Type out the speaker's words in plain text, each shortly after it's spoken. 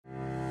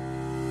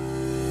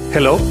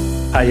Hello,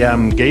 I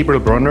am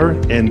Gabriel Bronner,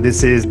 and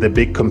this is the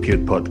Big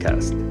Compute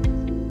Podcast.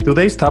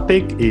 Today's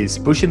topic is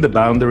pushing the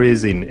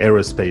boundaries in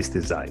aerospace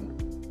design.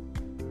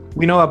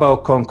 We know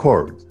about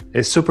Concorde,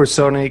 a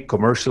supersonic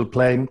commercial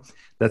plane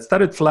that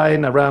started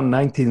flying around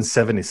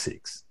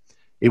 1976.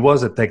 It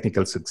was a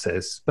technical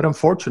success, but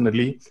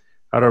unfortunately,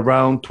 at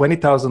around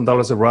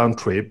 $20,000 a round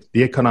trip,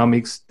 the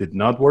economics did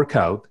not work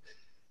out,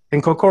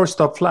 and Concorde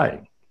stopped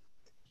flying.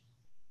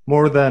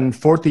 More than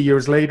 40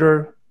 years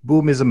later,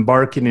 Boom is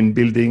embarking in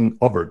building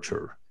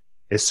Overture,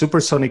 a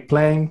supersonic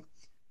plane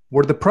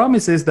where the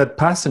promise is that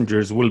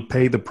passengers will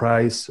pay the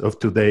price of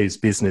today's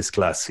business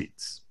class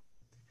seats.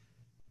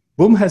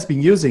 Boom has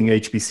been using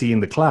HPC in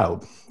the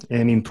cloud,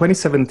 and in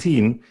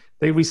 2017,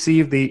 they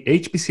received the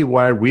HPC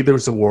Wire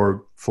Readers Award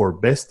for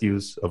Best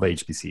Use of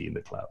HPC in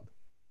the Cloud.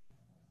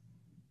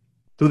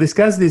 To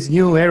discuss this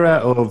new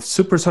era of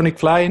supersonic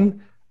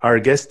flying, our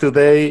guest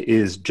today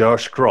is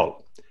Josh Kroll.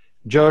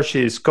 Josh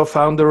is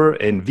co-founder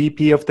and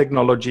VP of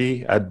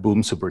Technology at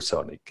Boom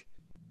Supersonic.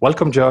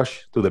 Welcome,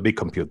 Josh, to the Big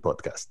Compute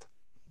Podcast.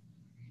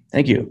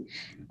 Thank you.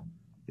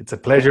 It's a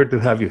pleasure to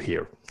have you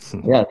here.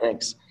 Yeah,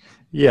 thanks.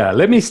 Yeah,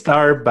 let me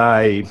start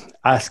by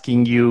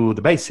asking you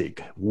the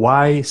basic.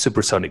 Why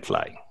supersonic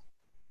flying?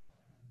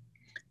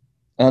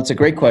 That's a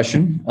great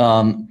question.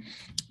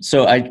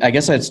 So I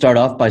guess I'd start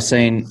off by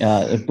saying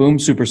Boom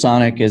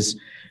Supersonic is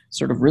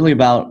sort of really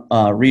about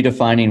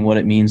redefining what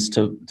it means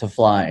to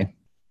fly,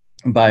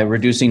 by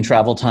reducing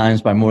travel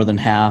times by more than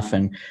half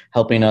and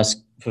helping us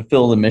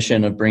fulfill the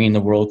mission of bringing the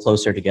world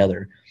closer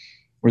together.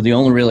 We're the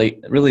only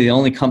really the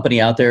only company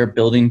out there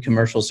building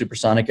commercial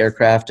supersonic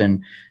aircraft,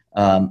 and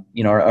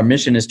our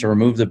mission is to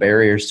remove the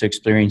barriers to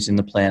experiencing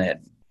the planet.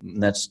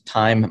 And that's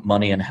time,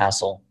 money, and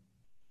hassle.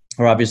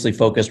 We're obviously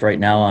focused right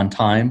now on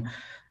time,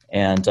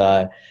 and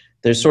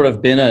there's sort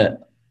of been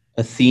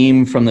a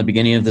theme from the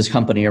beginning of this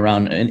company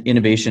around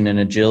innovation and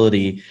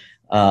agility.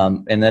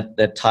 And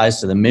that ties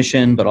to the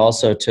mission, but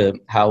also to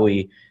how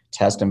we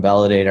test and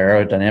validate our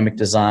aerodynamic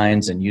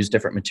designs and use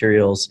different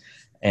materials,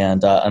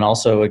 and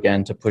also,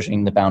 again, to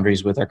pushing the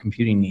boundaries with our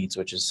computing needs,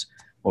 which is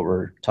what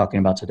we're talking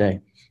about today.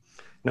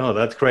 No,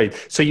 that's great.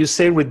 So you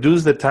say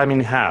reduce the time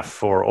in half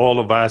for all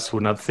of us who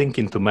are not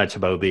thinking too much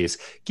about this.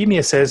 Give me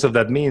a sense of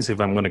that means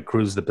if I'm going to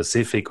cruise the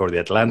Pacific or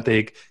the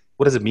Atlantic.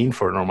 What does it mean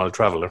for a normal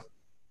traveler?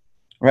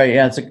 Right.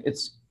 Yeah.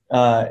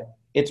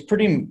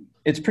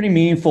 It's pretty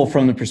meaningful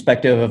from the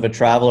perspective of a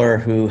traveler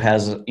who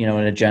has, an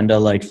agenda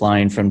like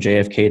flying from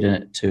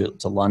JFK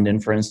to London,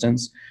 for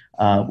instance.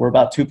 We're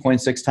about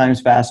 2.6 times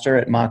faster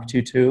at Mach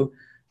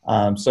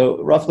 2.2.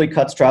 So roughly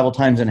cuts travel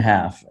times in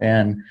half.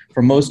 And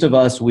for most of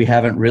us, we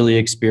haven't really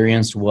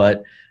experienced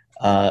what,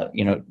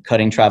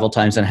 cutting travel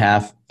times in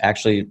half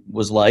actually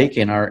was like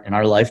in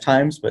our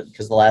lifetimes. But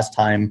because the last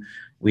time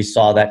we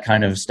saw that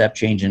kind of step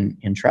change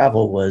in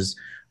travel was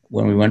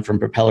when we went from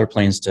propeller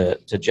planes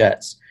to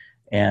jets.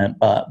 And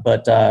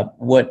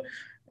what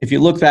if you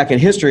look back at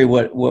history,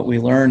 what we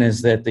learn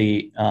is that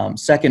the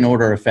second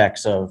order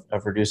effects of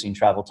reducing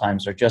travel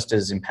times are just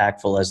as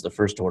impactful as the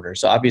first order.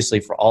 So obviously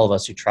for all of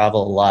us who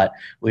travel a lot,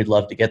 we'd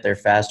love to get there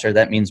faster.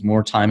 That means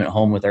more time at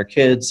home with our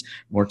kids,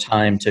 more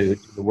time to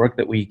the work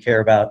that we care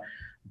about.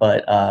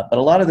 But a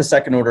lot of the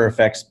second order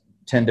effects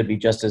tend to be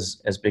just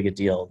as big a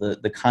deal.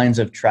 The kinds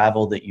of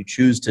travel that you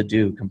choose to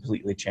do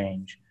completely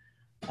change.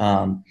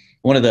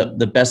 One of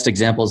the best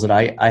examples that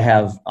I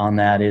have on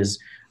that is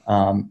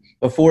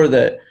before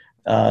the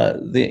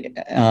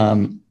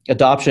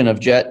adoption of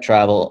jet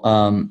travel,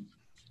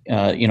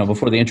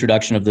 before the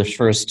introduction of the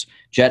first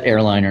jet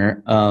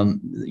airliner, and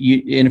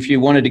if you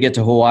wanted to get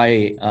to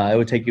Hawaii, it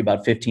would take you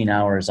about 15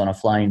 hours on a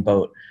flying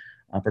boat,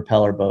 a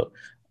propeller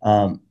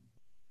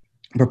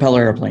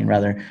airplane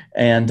rather,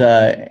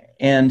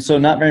 and so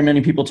not very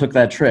many people took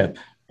that trip.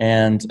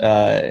 And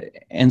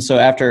so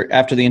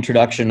after the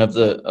introduction of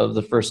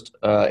the first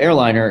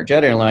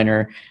jet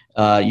airliner,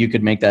 you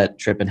could make that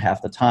trip in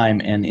half the time.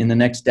 And in the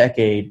next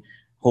decade,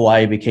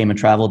 Hawaii became a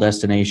travel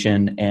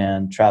destination,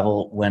 and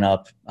travel went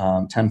up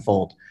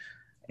tenfold.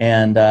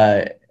 And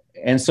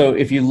so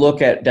if you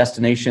look at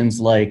destinations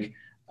like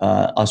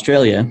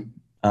Australia,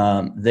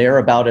 they're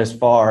about as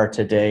far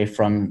today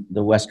from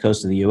the west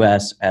coast of the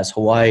U.S. as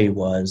Hawaii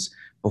was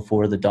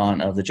before the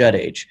dawn of the jet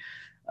age.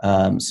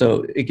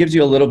 So it gives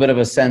you a little bit of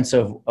a sense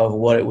of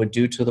what it would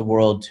do to the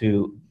world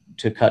to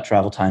cut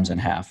travel times in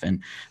half.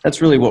 And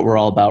that's really what we're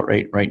all about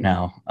right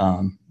now.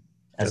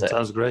 That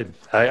sounds great.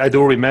 I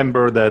do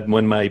remember that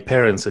when my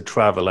parents had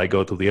traveled, I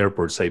go to the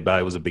airport, say bye,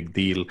 it was a big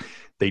deal.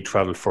 They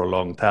traveled for a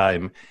long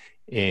time.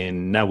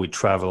 And now we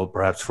travel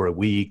perhaps for a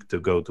week to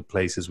go to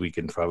places we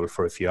can travel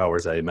for a few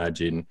hours, I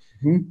imagine.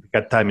 Mm-hmm. We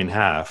cut time in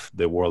half,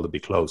 the world will be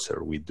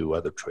closer. We do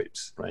other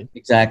trips, right?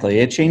 Exactly.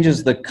 It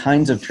changes the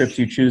kinds of trips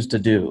you choose to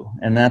do.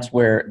 And that's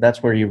where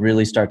you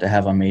really start to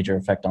have a major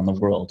effect on the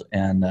world.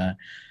 And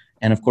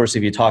of course,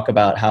 if you talk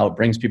about how it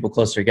brings people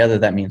closer together,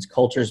 that means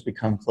cultures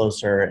become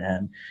closer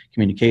and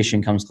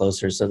communication comes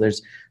closer. So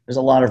there's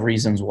a lot of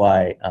reasons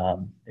why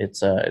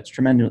it's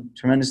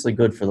tremendously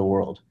good for the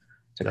world.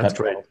 to That's cut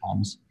great. travel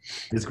times.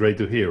 It's great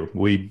to hear.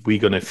 We're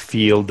going to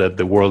feel that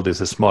the world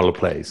is a smaller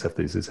place if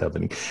this is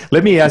happening.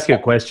 Let me ask you a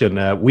question.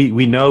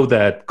 We know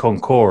that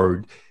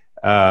Concorde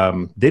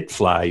did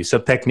fly, so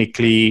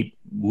technically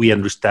we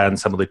understand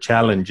some of the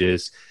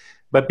challenges,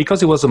 but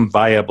because it wasn't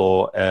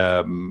viable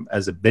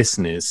as a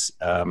business,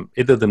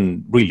 it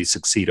didn't really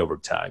succeed over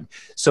time.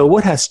 So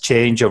what has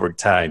changed over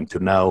time to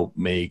now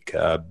make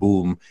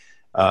Boom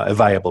a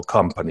viable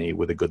company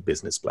with a good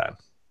business plan?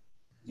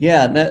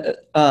 Yeah,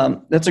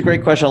 that's a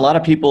great question. A lot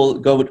of people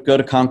go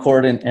to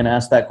Concorde and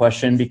ask that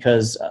question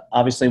because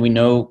obviously we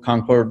know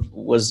Concorde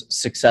was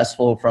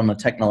successful from a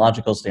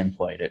technological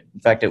standpoint. In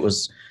fact, it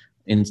was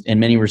in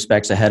many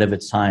respects ahead of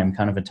its time,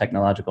 kind of a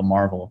technological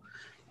marvel.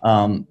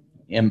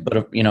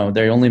 But you know,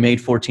 they only made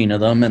 14 of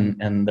them,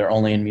 and they're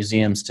only in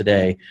museums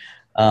today.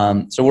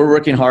 So we're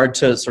working hard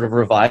to sort of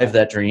revive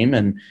that dream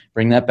and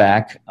bring that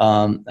back.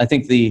 I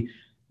think the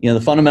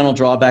fundamental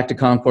drawback to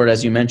Concorde,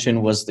 as you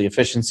mentioned, was the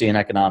efficiency and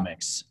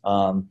economics.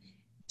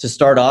 To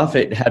start off,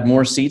 it had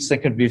more seats that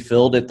could be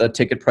filled at the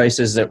ticket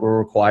prices that were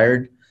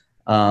required.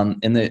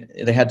 And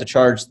they had to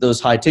charge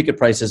those high ticket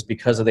prices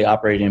because of the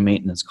operating and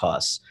maintenance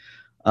costs.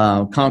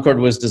 Concorde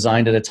was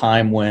designed at a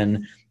time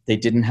when they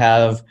didn't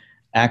have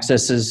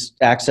access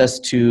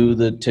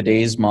to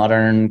today's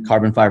modern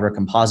carbon fiber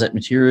composite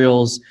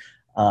materials.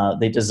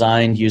 They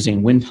designed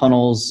using wind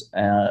tunnels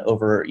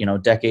over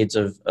decades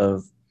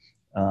of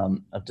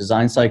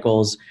design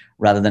cycles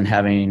rather than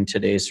having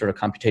today's sort of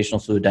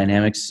computational fluid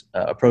dynamics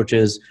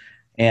approaches.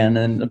 And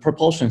then the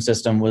propulsion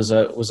system was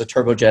a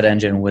turbojet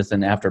engine with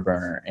an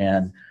afterburner.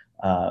 And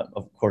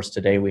of course,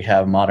 today we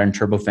have modern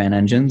turbofan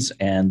engines,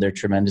 and they're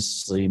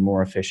tremendously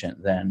more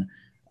efficient than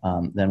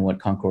what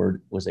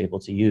Concorde was able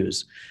to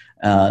use.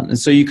 And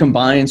so you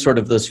combine sort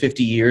of those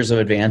 50 years of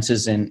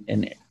advances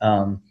in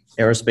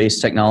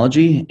aerospace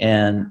technology,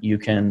 and you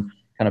can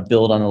kind of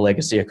build on the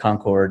legacy of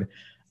Concorde.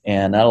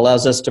 And that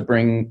allows us to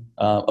bring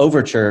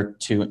Overture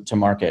to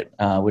market,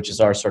 which is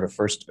our sort of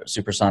first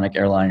supersonic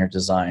airliner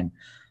design.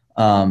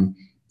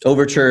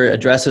 Overture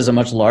addresses a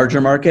much larger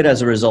market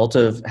as a result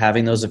of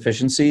having those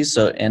efficiencies,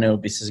 and it'll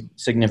be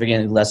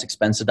significantly less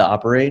expensive to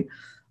operate.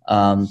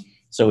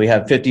 So we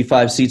have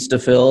 55 seats to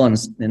fill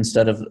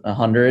instead of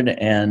 100,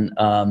 and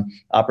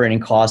operating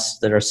costs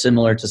that are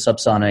similar to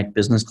subsonic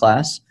business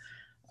class.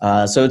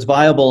 So it's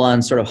viable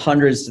on sort of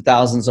hundreds to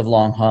thousands of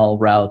long-haul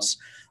routes.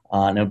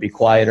 And it'll be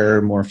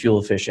quieter, more fuel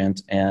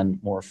efficient, and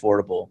more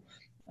affordable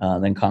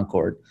than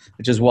Concorde,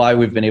 which is why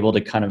we've been able to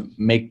kind of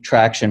make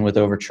traction with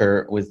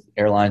Overture with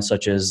airlines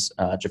such as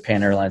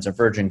Japan Airlines and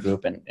Virgin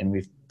Group, and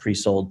we've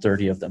pre-sold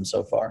 30 of them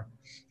so far.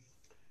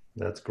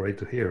 That's great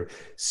to hear.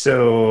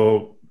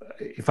 So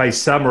if I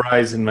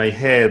summarize in my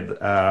head,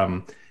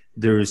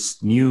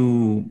 there's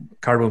new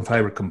carbon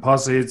fiber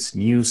composites,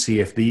 new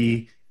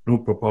CFD,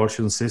 new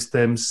propulsion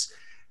systems.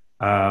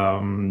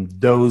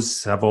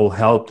 Those have all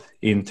helped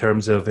in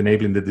terms of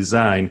enabling the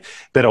design,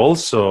 but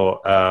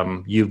also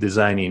you're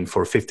designing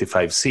for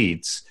 55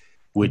 seats,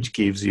 which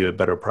gives you a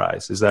better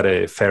price. Is that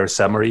a fair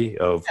summary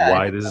of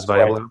why this is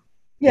viable? Right.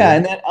 Yeah,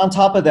 and then on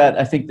top of that,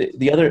 I think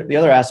the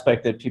other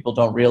aspect that people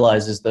don't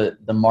realize is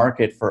the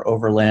market for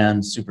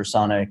overland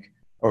supersonic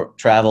or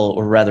travel,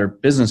 or rather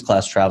business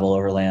class travel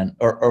overland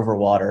or over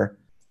water.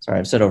 Sorry,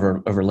 I've said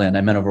overland.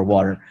 I meant over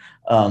water.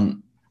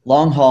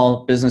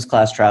 Long-haul business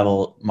class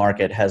travel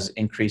market has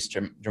increased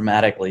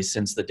dramatically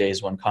since the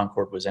days when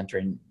Concorde was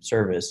entering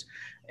service.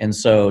 And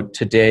so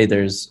today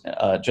there's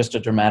just a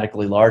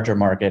dramatically larger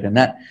market, and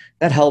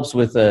that helps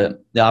with the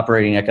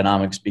operating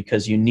economics,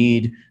 because you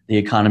need the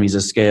economies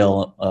of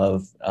scale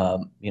of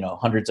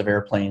hundreds of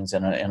airplanes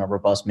and a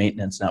robust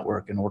maintenance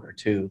network in order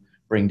to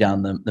bring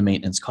down the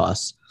maintenance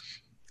costs.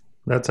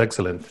 That's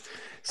excellent.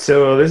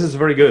 So this is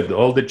very good.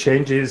 All the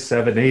changes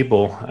have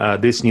enabled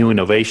this new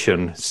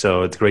innovation.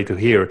 So it's great to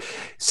hear.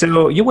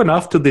 So you went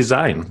off to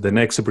design the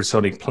next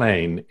supersonic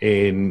plane,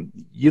 and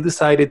you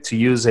decided to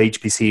use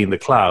HPC in the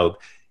cloud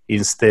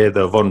instead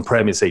of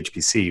on-premise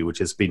HPC, which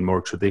has been more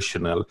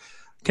traditional.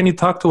 Can you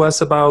talk to us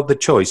about the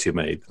choice you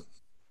made?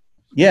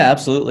 Yeah,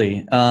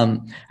 absolutely.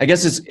 I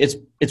guess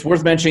it's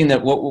worth mentioning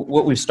that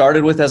what we've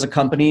started with as a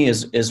company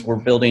is we're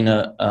building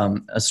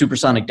a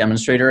supersonic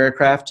demonstrator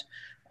aircraft.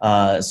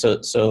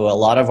 So a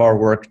lot of our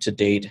work to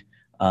date,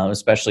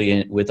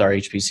 especially with our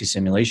HPC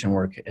simulation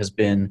work, has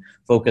been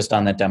focused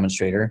on that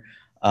demonstrator.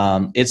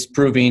 It's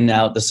proving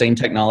out the same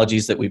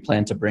technologies that we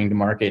plan to bring to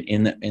market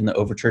in the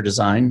Overture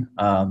design.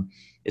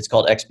 It's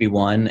called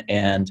XB1,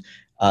 and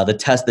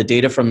the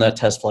data from the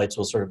test flights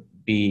will sort of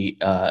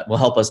will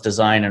help us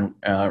design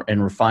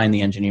and refine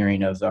the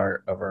engineering of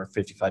our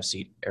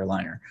 55-seat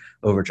airliner,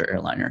 Overture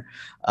airliner.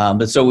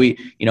 But so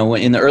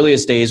in the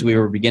earliest days, we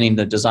were beginning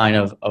the design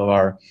of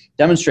our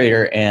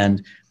demonstrator,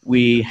 and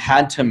we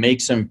had to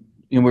make some.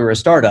 We were a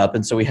startup,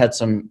 and so we had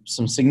some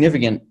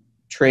significant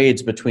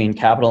trades between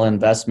capital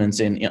investments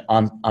in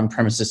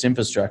on-premises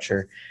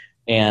infrastructure,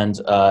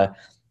 and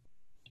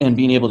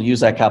being able to use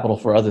that capital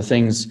for other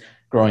things,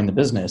 growing the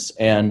business.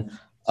 And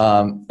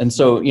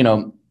so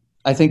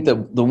I think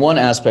that the one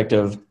aspect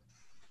of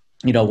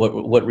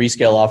what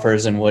Rescale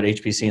offers and what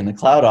HPC in the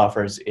cloud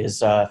offers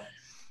is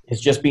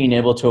just being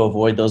able to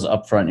avoid those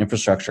upfront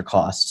infrastructure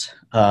costs.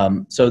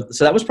 So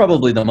that was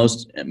probably the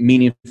most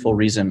meaningful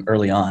reason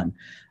early on.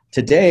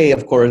 Today,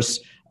 of course,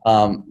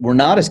 we're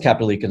not as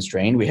capitally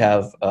constrained. We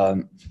have,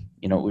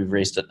 we've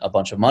raised a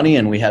bunch of money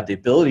and we have the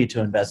ability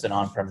to invest in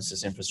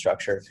on-premises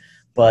infrastructure,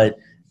 but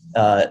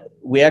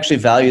we actually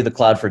value the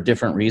cloud for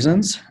different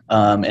reasons,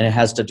 and it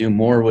has to do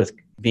more with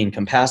being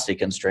capacity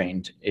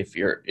constrained if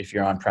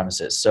you're on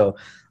premises. So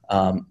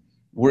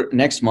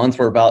next month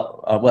we're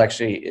about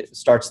actually it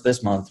starts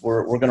this month.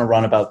 We're going to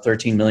run about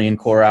 13 million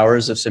core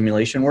hours of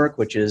simulation work,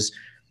 which is,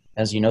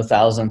 as you know,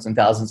 thousands and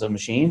thousands of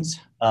machines,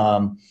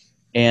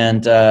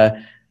 and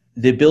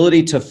the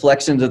ability to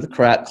flex into the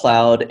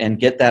cloud and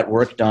get that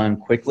work done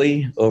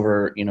quickly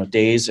over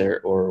days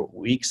or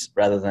weeks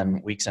rather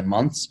than weeks and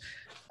months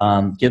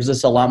gives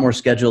us a lot more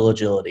schedule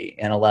agility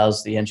and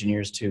allows the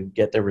engineers to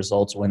get their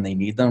results when they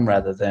need them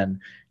rather than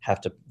have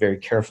to very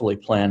carefully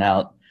plan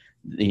out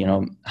the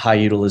high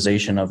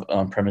utilization of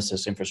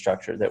on-premises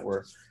infrastructure that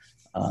we're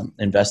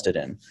invested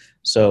in.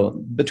 So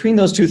between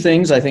those two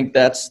things, I think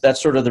that's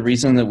sort of the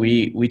reason that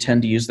we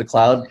tend to use the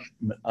cloud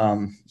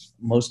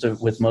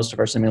with most of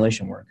our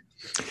simulation work.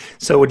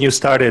 So when you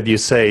started, you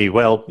say,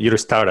 well, you're a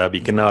startup,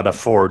 you cannot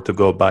afford to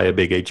go buy a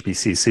big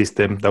HPC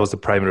system. That was the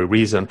primary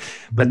reason.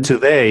 But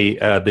today,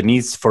 the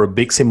needs for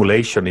big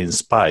simulation in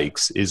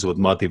spikes is what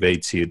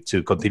motivates you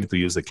to continue to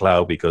use the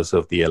cloud because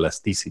of the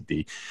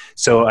elasticity.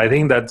 So I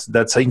think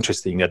that's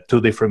interesting. At two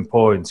different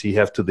points, you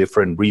have two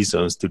different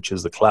reasons to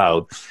choose the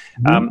cloud.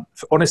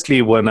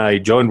 Honestly, when I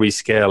joined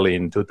Rescale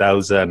in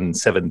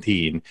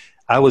 2017,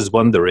 I was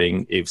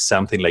wondering if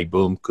something like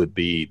Boom could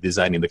be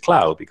designed in the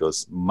cloud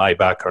because my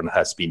background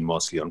has been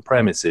mostly on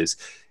premises.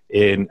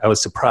 And I was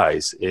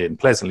surprised and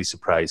pleasantly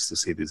surprised to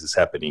see this is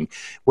happening.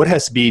 What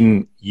has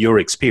been your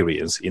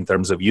experience in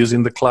terms of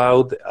using the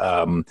cloud?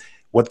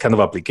 What kind of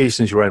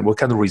applications you're in? What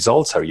kind of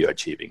results are you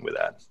achieving with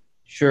that?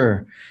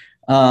 Sure.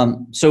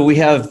 So we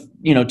have,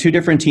 two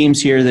different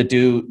teams here that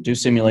do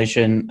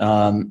simulation,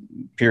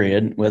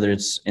 period, whether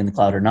it's in the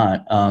cloud or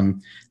not.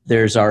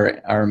 There's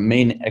our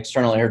main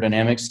external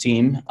aerodynamics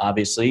team,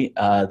 obviously,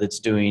 that's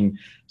doing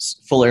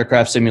full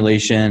aircraft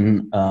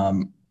simulation.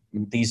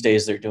 These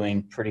days, they're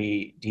doing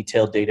pretty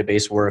detailed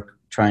database work,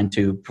 trying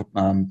to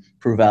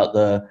prove out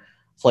the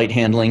flight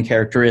handling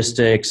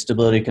characteristics,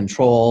 stability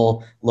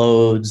control,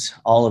 loads,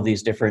 all of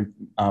these different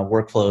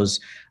workflows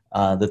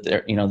that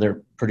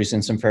they're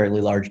producing some fairly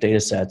large data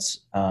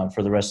sets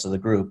for the rest of the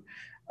group.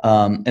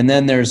 And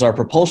then there's our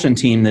propulsion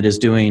team that is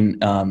doing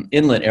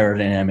inlet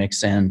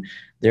aerodynamics, and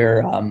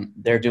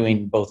they're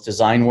doing both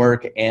design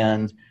work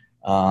and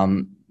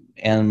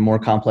more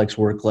complex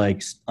work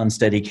like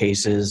unsteady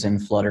cases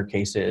and flutter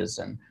cases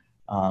and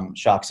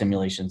shock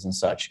simulations and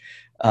such.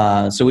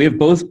 So we have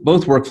both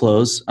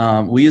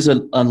workflows. We use a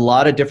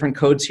lot of different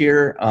codes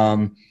here.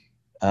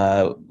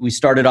 We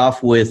started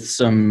off with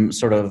some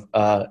sort of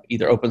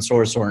either open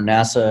source or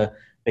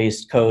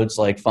NASA-based codes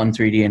like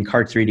Fun3D and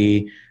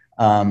Cart3D.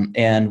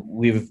 And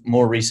we've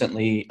more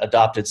recently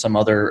adopted some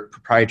other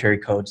proprietary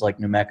codes like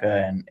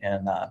NUMECA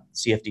and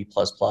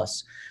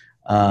CFD++.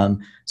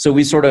 So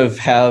we sort of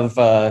have,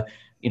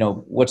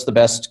 what's the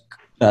best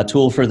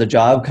tool for the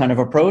job kind of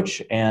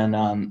approach. And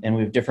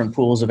we have different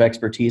pools of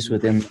expertise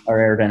within our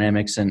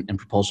aerodynamics and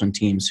propulsion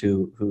teams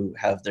who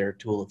have their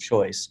tool of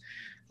choice.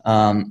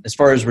 As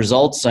far as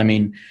results,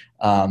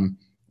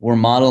 we're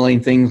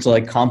modeling things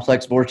like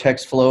complex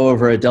vortex flow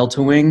over a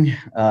delta wing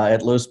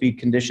at low speed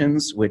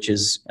conditions, which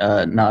is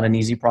not an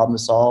easy problem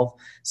to solve.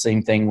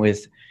 Same thing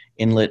with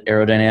inlet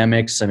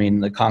aerodynamics.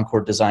 The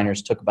Concorde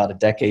designers took about a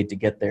decade to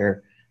get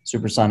their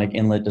supersonic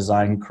inlet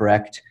design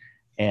correct,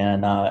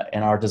 and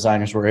our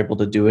designers were able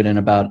to do it in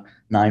about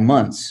 9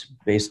 months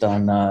based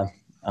on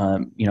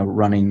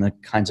running the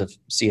kinds of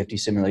CFD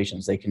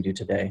simulations they can do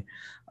today.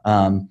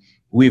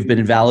 We've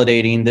been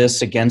validating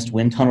this against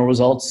wind tunnel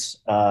results,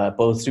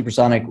 both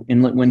supersonic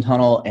inlet wind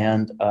tunnel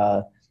and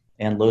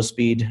low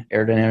speed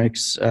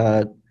aerodynamics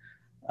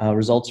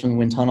results from the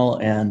wind tunnel,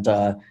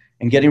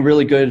 and getting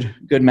really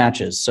good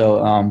matches.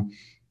 So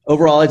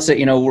overall, I'd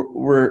say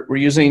we're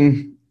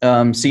using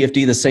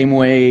CFD the same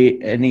way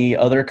any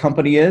other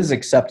company is,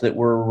 except that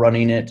we're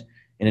running it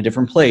in a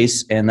different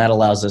place, and that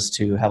allows us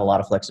to have a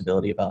lot of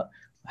flexibility about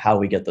how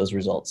we get those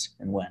results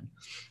and when.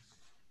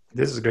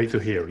 This is great to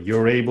hear.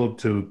 You're able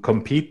to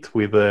compete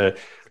with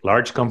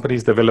large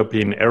companies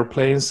developing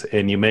airplanes,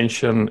 and you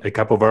mentioned a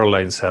couple of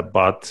airlines have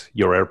bought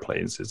your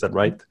airplanes. Is that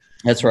right?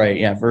 That's right.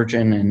 Yeah,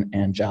 Virgin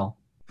and JAL.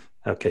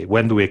 Okay.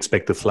 When do we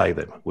expect to fly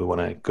them? We want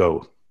to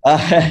go.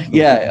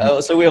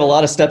 So we have a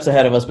lot of steps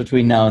ahead of us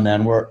between now and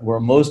then. Where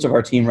most of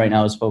our team right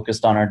now is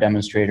focused on our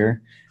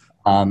demonstrator.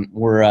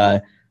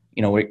 We're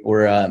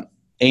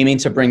aiming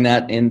to bring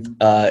that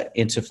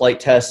into flight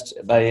test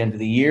by the end of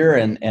the year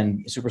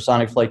and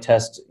supersonic flight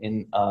test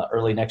in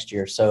early next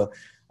year. So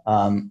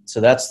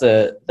that's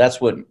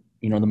what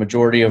the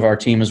majority of our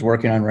team is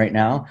working on right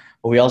now.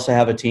 But we also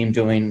have a team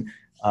doing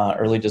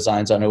early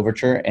designs on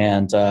Overture,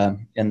 and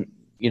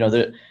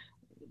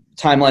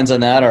timelines on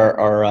that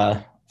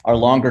are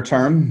longer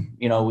term.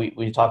 You know,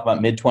 we talk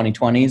about mid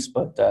 2020s,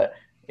 but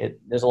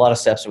there's a lot of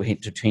steps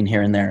between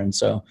here and there, and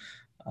so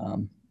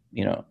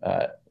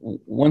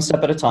one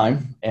step at a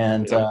time.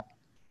 And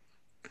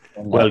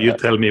well, you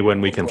tell me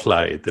when we can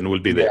fly it, and we'll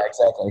be there. Yeah,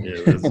 exactly.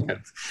 Yeah, that's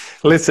good.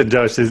 Listen,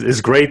 Josh,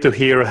 it's great to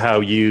hear how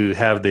you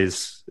have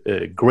this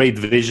great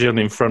vision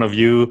in front of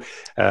you.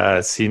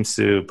 Seems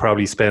to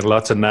probably spend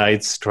lots of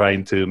nights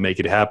trying to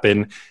make it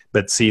happen,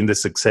 but seeing the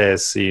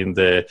success, seeing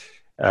the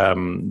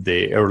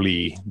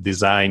early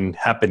design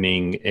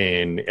happening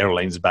and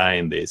airlines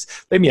buying this.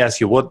 Let me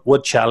ask you,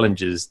 what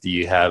challenges do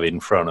you have in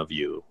front of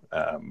you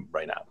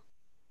right now?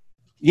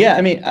 Yeah,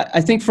 I mean,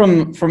 I think from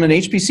an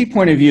HPC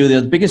point of view,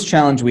 the biggest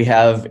challenge we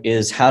have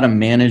is how to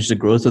manage the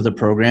growth of the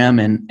program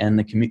and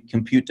the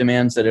compute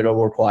demands that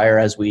it'll require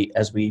as we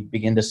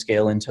begin to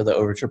scale into the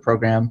Overture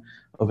program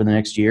over the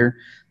next year.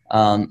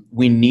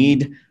 We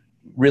need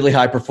really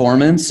high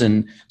performance,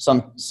 and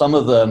some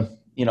of the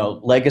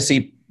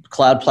legacy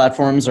cloud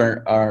platforms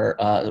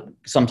are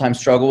sometimes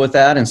struggle with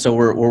that, and so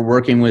we're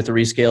working with the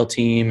Rescale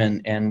team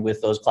and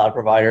with those cloud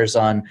providers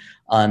on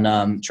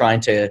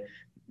trying to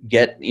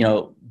get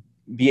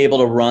be able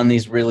to run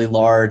these really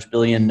large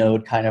billion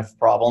node kind of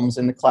problems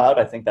in the cloud.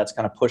 I think that's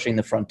kind of pushing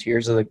the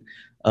frontiers of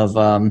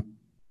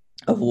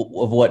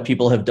what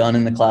people have done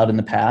in the cloud in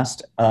the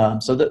past.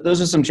 So those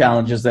are some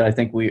challenges that I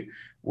think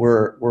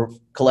we're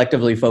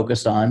collectively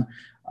focused on.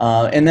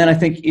 And then I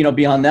think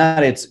beyond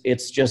that,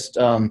 it's just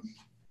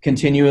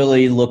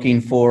continually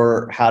looking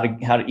for how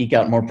to eke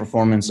out more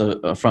performance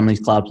from these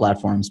cloud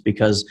platforms,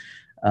 because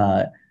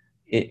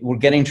we're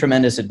getting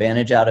tremendous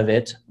advantage out of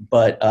it,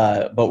 but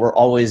we're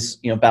always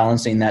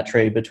balancing that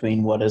trade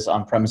between what does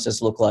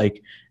on-premises look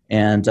like,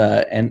 and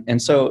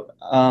so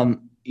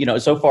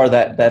so far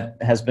that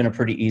has been a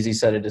pretty easy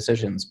set of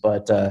decisions,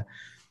 but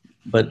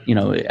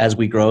as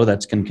we grow,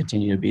 that's going to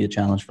continue to be a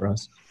challenge for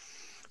us.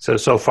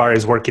 So far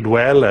it's working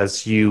well.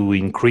 As you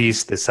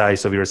increase the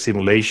size of your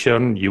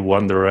simulation, you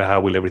wonder how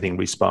will everything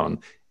respond.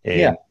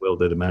 And will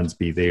the demands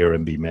be there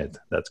and be met?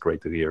 That's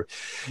great to hear.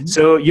 Mm-hmm.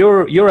 So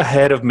you're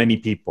ahead of many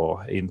people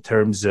in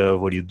terms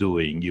of what you're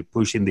doing. You're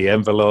pushing the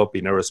envelope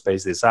in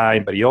aerospace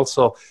design, but you're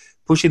also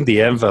pushing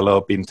the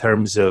envelope in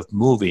terms of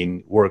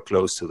moving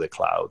workloads to the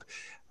cloud.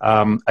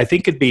 I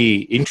think it'd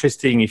be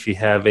interesting if you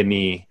have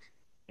any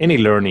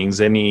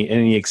learnings,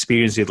 any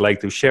experience you'd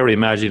like to share.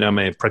 Imagine I'm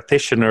a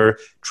practitioner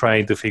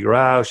trying to figure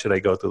out, should I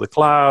go to the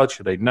cloud?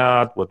 Should I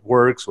not? What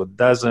works? What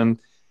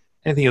doesn't?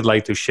 Anything you'd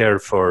like to share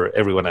for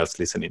everyone else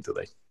listening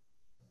today?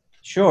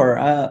 Sure.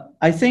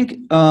 I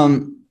think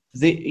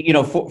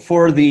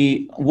for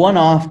the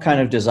one-off kind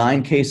of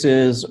design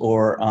cases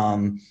or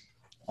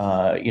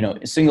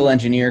single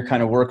engineer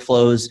kind of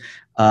workflows,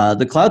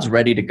 the cloud's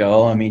ready to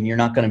go. I mean, you're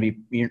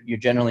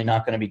generally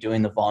not going to be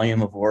doing the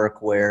volume of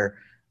work where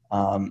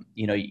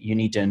you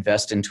need to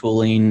invest in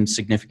tooling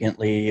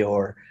significantly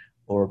or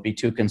be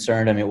too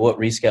concerned. I mean, what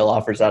Rescale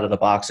offers out of the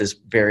box is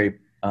very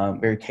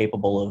very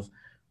capable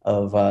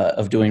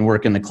of doing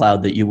work in the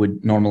cloud that you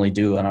would normally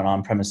do on an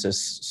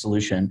on-premises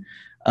solution.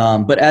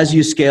 But as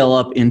you scale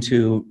up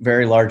into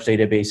very large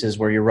databases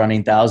where you're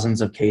running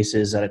thousands of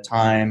cases at a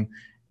time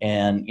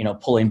and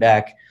pulling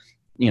back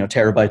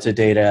terabytes of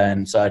data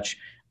and such,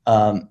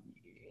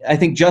 I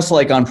think just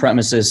like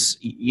on-premises,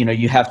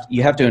 you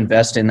have to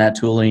invest in that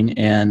tooling,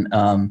 and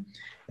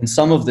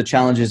some of the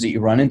challenges that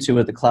you run into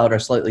with the cloud are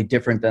slightly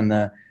different than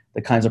the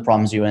kinds of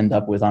problems you end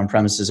up with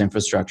on-premises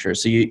infrastructure.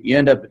 So you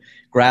end up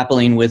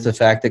grappling with the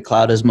fact that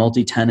cloud is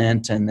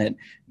multi-tenant and that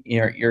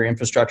your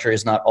infrastructure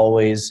is not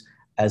always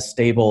as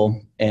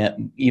stable,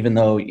 even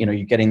though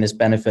you're getting this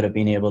benefit of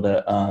being able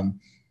to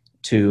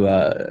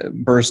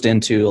burst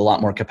into a lot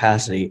more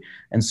capacity.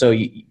 And so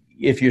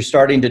if you're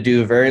starting to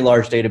do very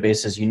large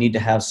databases, you need to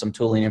have some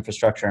tooling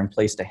infrastructure in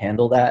place to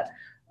handle that.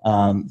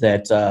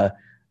 That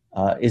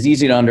is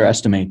easy to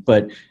underestimate,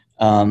 but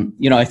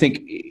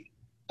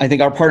I think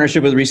our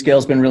partnership with Rescale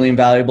has been really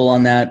invaluable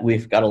on that.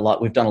 We've done a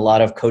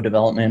lot of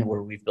co-development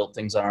where we've built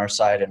things on our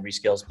side and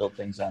Rescale's built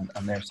things on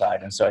their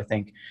side. And so I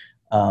think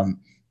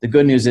the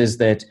good news is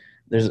that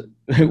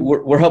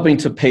we're hoping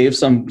to pave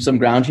some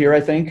ground here, I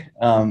think.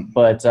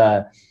 But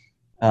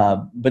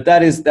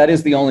that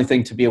is the only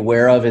thing to be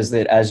aware of, is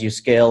that as you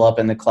scale up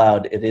in the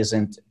cloud, it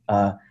isn't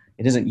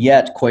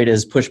yet quite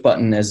as push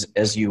button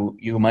as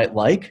you might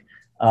like.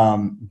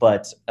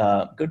 But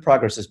good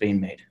progress is being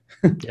made.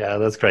 Yeah,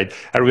 that's great.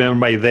 I remember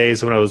my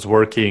days when I was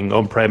working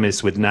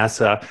on-premise with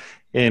NASA,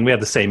 and we had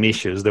the same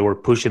issues. They were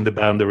pushing the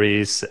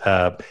boundaries,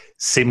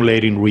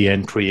 simulating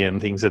re-entry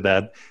and things like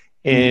that.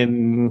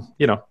 And,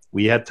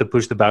 we had to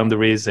push the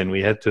boundaries and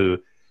we had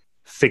to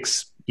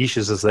fix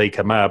issues as they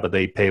come up, but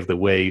they paved the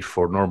way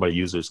for normal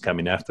users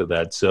coming after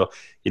that. So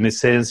in a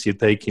sense, you're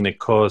taking a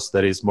cost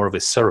that is more of a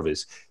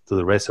service to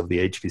the rest of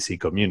the HPC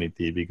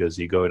community, because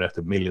you're going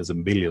after millions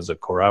and billions of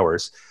core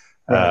hours.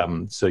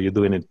 Right. So you're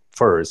doing it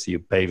first. You're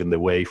paving the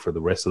way for the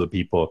rest of the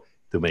people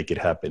to make it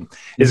happen.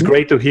 Mm-hmm. It's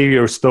great to hear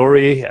your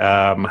story,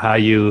 how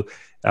you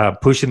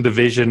pushing the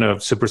vision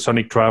of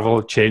supersonic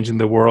travel, changing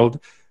the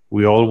world.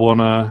 We all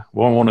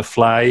wanna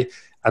fly.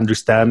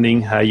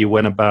 Understanding how you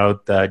went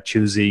about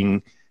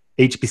choosing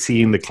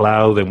HPC in the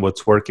cloud and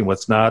what's working,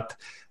 what's not.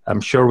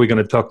 I'm sure we're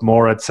going to talk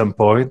more at some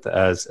point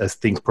as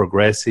things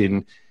progress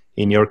in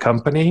your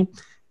company.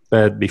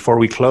 But before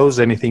we close,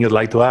 anything you'd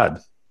like to add?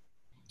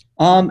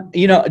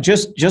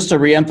 Just to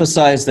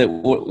reemphasize that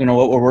what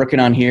we're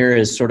working on here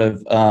is sort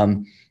of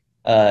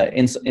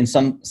in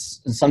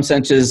some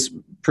senses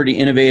pretty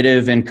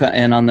innovative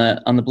and on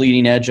the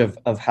bleeding edge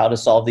of how to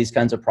solve these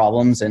kinds of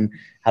problems and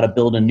how to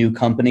build a new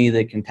company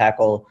that can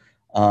tackle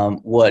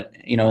what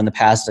in the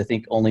past I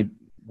think only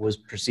was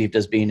perceived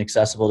as being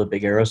accessible to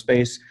big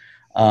aerospace.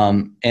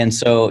 And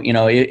so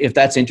if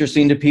that's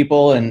interesting to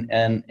people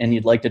and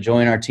you'd like to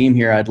join our team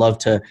here, I'd love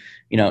to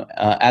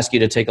ask you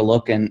to take a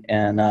look and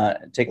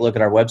take a look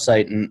at our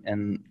website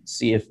and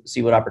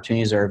see what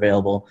opportunities are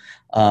available.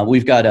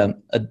 We've got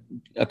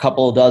a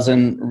couple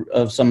dozen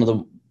of some of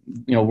the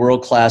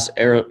world-class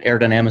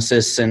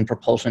aerodynamicists and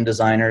propulsion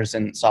designers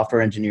and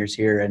software engineers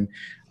here, and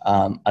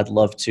I'd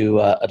love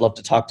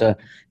to talk to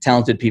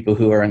talented people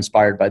who are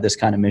inspired by this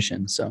kind of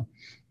mission. So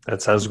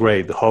that sounds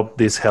great. Hope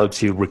this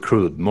helps you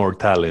recruit more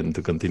talent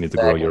to continue to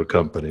grow your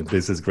company.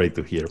 This is great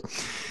to hear.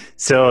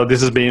 So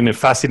this has been a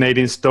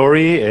fascinating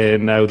story,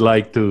 and I would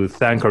like to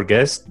thank our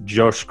guest,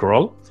 Josh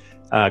Kroll,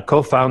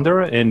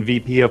 co-founder and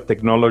VP of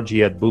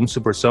Technology at Boom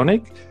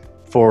Supersonic,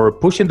 for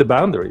pushing the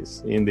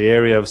boundaries in the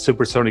area of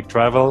supersonic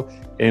travel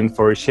and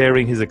for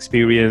sharing his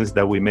experience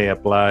that we may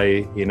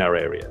apply in our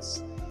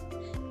areas.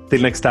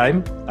 Till next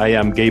time, I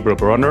am Gabriel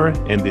Bronner,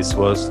 and this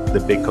was the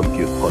Big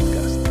Compute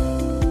Podcast.